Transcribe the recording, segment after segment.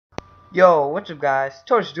Yo, what's up guys?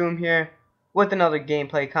 ToRcH-DooM here with another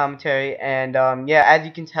gameplay commentary, and yeah, as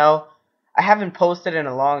you can tell, I haven't posted in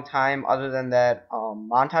a long time other than that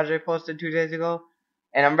montage I posted 2 days ago,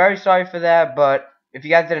 and I'm very sorry for that. But if you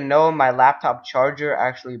guys didn't know, my laptop charger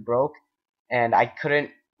actually broke, and I couldn't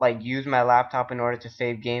like use my laptop in order to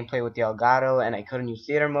save gameplay with the Elgato, and I couldn't use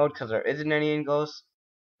theater mode because there isn't any in Ghost,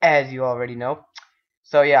 as you already know.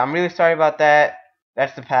 So yeah, I'm really sorry about that.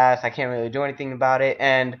 That's the past. I can't really do anything about it,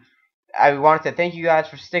 and I wanted to thank you guys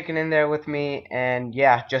for sticking in there with me, and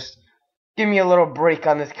yeah, just give me a little break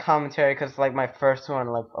on this commentary because it's like my first one,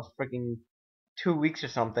 like a freaking 2 weeks or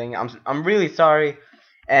something. I'm really sorry,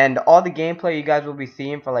 and all the gameplay you guys will be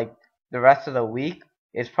seeing for like the rest of the week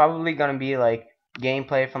is probably gonna be like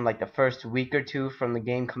gameplay from like the first week or two from the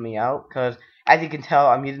game coming out. Because as you can tell,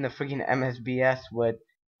 I'm using the freaking MSBS with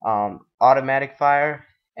automatic fire,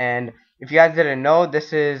 and if you guys didn't know,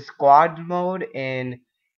 this is squad mode in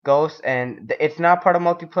Ghost, and it's not part of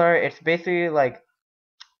multiplayer. It's basically like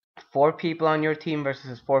 4 people on your team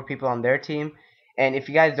versus 4 people on their team. And if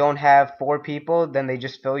you guys don't have 4 people, then they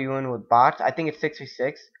just fill you in with bots. I think it's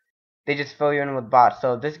 6v6. They just fill you in with bots.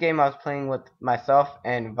 So this game I was playing with myself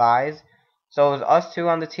and Vise. So it was us two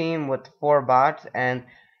on the team with 4 bots. And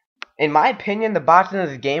in my opinion, the bots in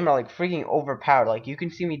this game are like freaking overpowered. Like you can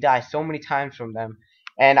see me die so many times from them.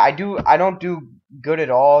 And I don't do good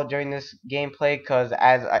at all during this gameplay because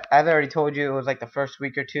as I already told you, it was like the first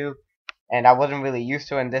week or two and I wasn't really used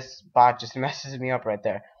to it, and this bot just messes me up right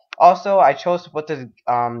there. Also, I chose to put this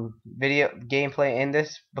video gameplay in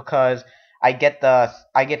this because I get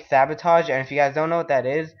Sabotage, and if you guys don't know what that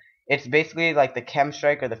is, it's basically like the chem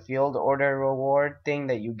strike or the field order reward thing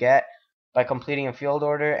that you get by completing a field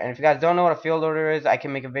order. And if you guys don't know what a field order is, I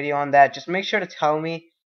can make a video on that. Just make sure to tell me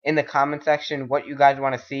in the comment section what you guys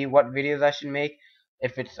want to see, what videos I should make,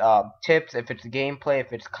 if it's tips, if it's gameplay,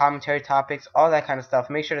 if it's commentary topics, all that kind of stuff.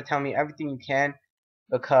 Make sure to tell me everything you can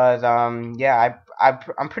because yeah,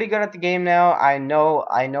 I'm pretty good at the game now. I know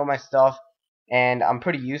my stuff and I'm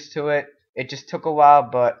pretty used to it. It just took a while,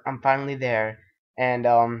 but I'm finally there. And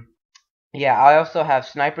yeah, I also have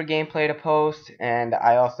sniper gameplay to post, and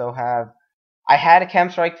I had a chem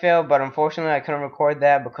strike fail, but unfortunately I couldn't record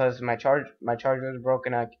that because my charger was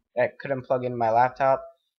broken. I couldn't plug in my laptop,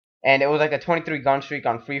 and it was like a 23 gun streak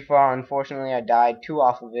on free for all. Unfortunately, I died 2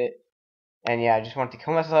 off of it, and yeah, I just wanted to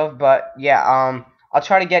kill myself. But yeah, I'll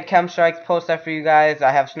try to get chem strikes, post that for you guys.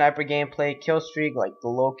 I have sniper gameplay, kill streak like the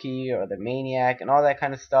Loki or the Maniac, and all that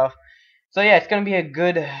kind of stuff. So yeah, it's gonna be a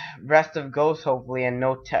good rest of Ghost hopefully, and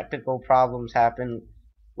no technical problems happen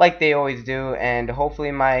like they always do, and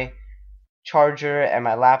hopefully my charger and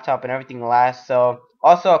my laptop and everything lasts. So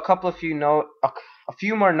also a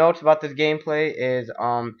few more notes about this gameplay is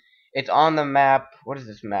it's on the map. What is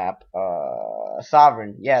this map?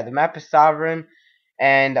 Sovereign. Yeah, the map is Sovereign,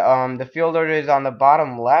 and the field order is on the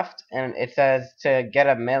bottom left, and it says to get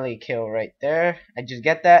a melee kill right there. I just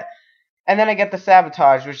get that, and then I get the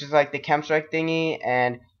Sabotage, which is like the chem strike thingy,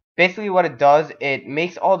 and basically what it does, it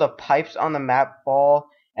makes all the pipes on the map fall,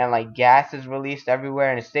 and like gas is released everywhere,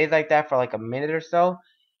 and it stays like that for like a minute or so.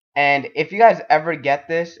 And if you guys ever get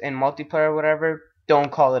this in multiplayer or whatever,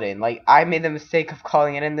 don't call it in. Like I made the mistake of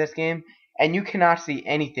calling it in this game, and you cannot see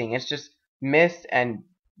anything. It's just mist and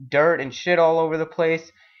dirt and shit all over the place.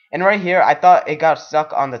 And right here, I thought it got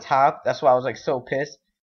stuck on the top. That's why I was like so pissed.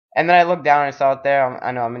 And then I looked down and saw it there.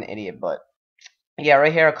 I know I'm an idiot, but yeah,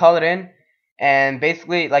 right here I call it in, and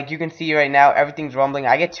basically like you can see right now everything's rumbling.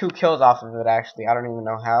 I get 2 kills off of it actually. I don't even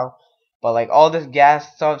know how, but like all this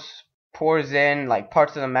gas stuff pours in, like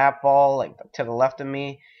parts of the map fall like to the left of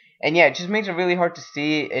me, and yeah, it just makes it really hard to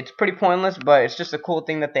see. It's pretty pointless, but it's just a cool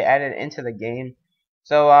thing that they added into the game.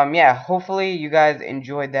 So yeah, hopefully you guys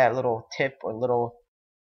enjoyed that little tip or little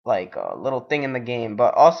thing in the game.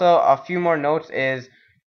 But also a few more notes is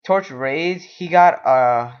Torch Rays, he got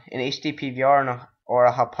an HD PVR or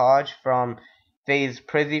a Hapaj from FaZe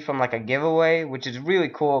Prizzy from like a giveaway, which is really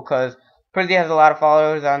cool because Prizzy has a lot of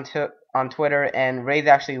followers on Twitter, and Rays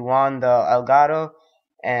actually won the Elgato,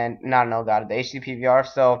 and not an Elgato, the HD PVR.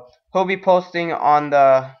 So he'll be posting on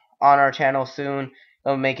our channel soon.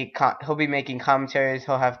 He'll be making commentaries.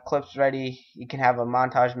 He'll have clips ready. He can have a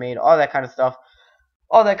montage made, all that kind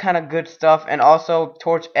of good stuff. And also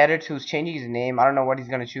Torch Edit, who's changing his name. I don't know what he's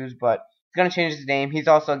gonna choose, but he's gonna change his name. He's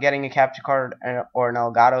also getting a capture card or an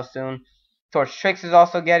Elgato soon. Torch Tricks is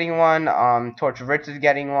also getting one. Torch Ritz is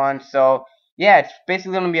getting one. So yeah, it's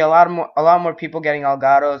basically gonna be a lot more people getting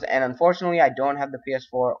Elgatos. And unfortunately, I don't have the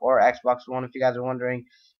PS4 or Xbox One. If you guys are wondering,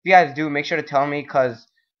 if you guys do, make sure to tell me because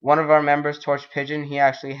one of our members, Torch Pigeon, he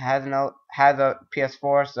actually has a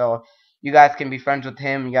PS4. So you guys can be friends with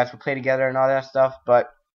him. You guys can play together and all that stuff. But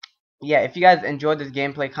yeah, if you guys enjoyed this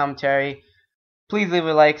gameplay commentary, please leave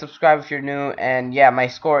a like, subscribe if you're new, and yeah, my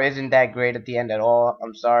score isn't that great at the end at all.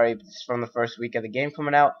 I'm sorry, it's from the first week of the game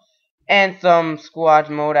coming out, and some squad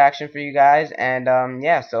mode action for you guys, and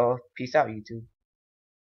yeah, so peace out, YouTube.